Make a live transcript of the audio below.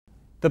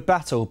The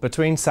battle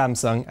between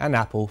Samsung and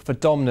Apple for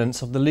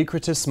dominance of the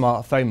lucrative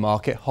smartphone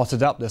market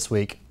hotted up this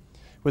week,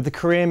 with the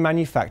Korean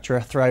manufacturer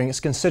throwing its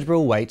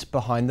considerable weight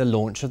behind the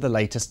launch of the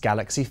latest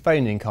Galaxy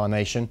phone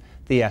incarnation,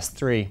 the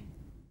S3.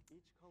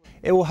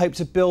 It will hope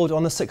to build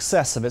on the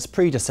success of its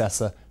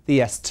predecessor, the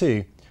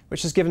S2,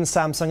 which has given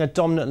Samsung a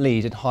dominant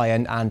lead in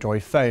high-end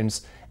Android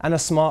phones and a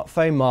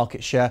smartphone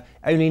market share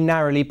only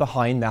narrowly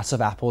behind that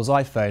of Apple's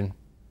iPhone.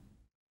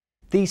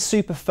 These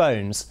super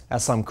phones,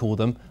 as some call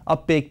them, are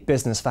big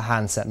business for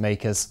handset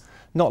makers,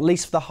 not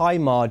least for the high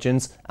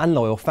margins and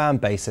loyal fan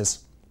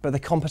bases, but the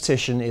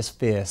competition is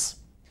fierce.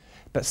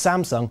 But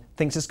Samsung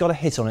thinks it's got a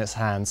hit on its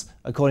hands,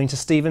 according to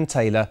Stephen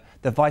Taylor,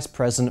 the Vice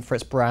President for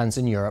its brands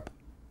in Europe.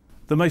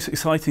 The most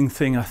exciting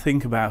thing I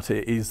think about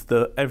it is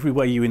that every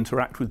way you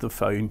interact with the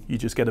phone, you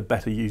just get a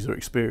better user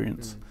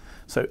experience.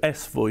 So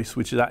S-Voice,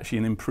 which is actually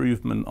an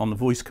improvement on the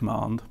voice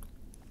command,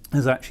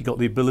 has actually got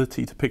the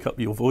ability to pick up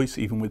your voice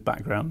even with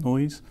background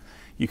noise.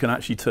 You can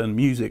actually turn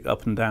music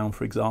up and down,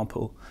 for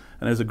example.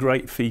 And there's a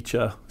great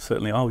feature,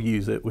 certainly I'll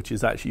use it, which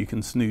is actually you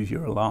can snooze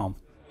your alarm.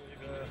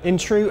 In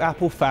true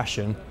Apple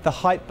fashion, the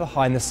hype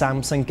behind the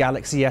Samsung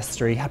Galaxy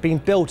S3 had been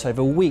built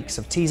over weeks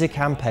of teaser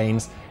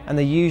campaigns and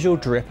the usual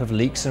drip of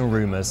leaks and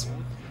rumours.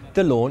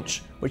 The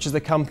launch, which is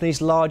the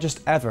company's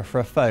largest ever for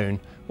a phone,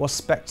 was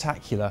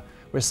spectacular,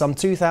 with some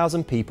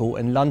 2,000 people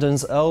in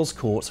London's Earl's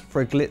Court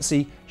for a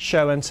glitzy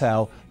show and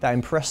tell that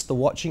impressed the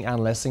watching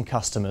analysts and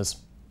customers.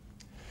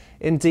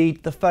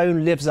 Indeed, the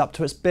phone lives up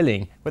to its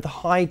billing with a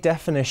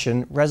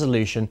high-definition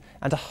resolution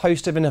and a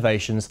host of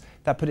innovations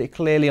that put it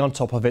clearly on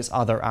top of its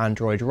other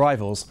Android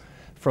rivals,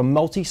 from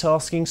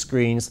multitasking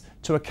screens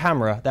to a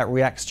camera that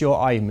reacts to your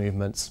eye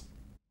movements.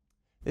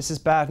 This is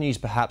bad news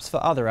perhaps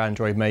for other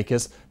Android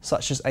makers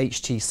such as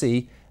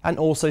HTC, and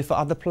also for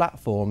other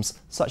platforms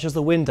such as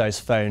the Windows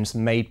phones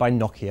made by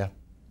Nokia.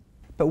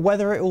 But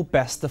whether it will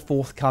best the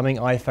forthcoming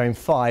iPhone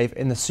 5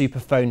 in the super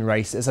phone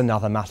race is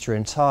another matter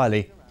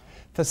entirely.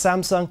 For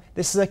Samsung,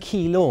 this is a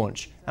key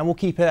launch and will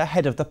keep it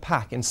ahead of the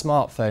pack in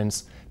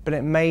smartphones, but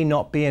it may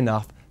not be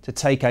enough to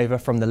take over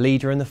from the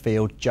leader in the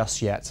field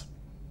just yet.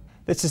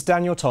 This is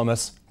Daniel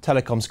Thomas,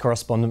 Telecoms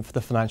correspondent for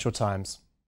the Financial Times.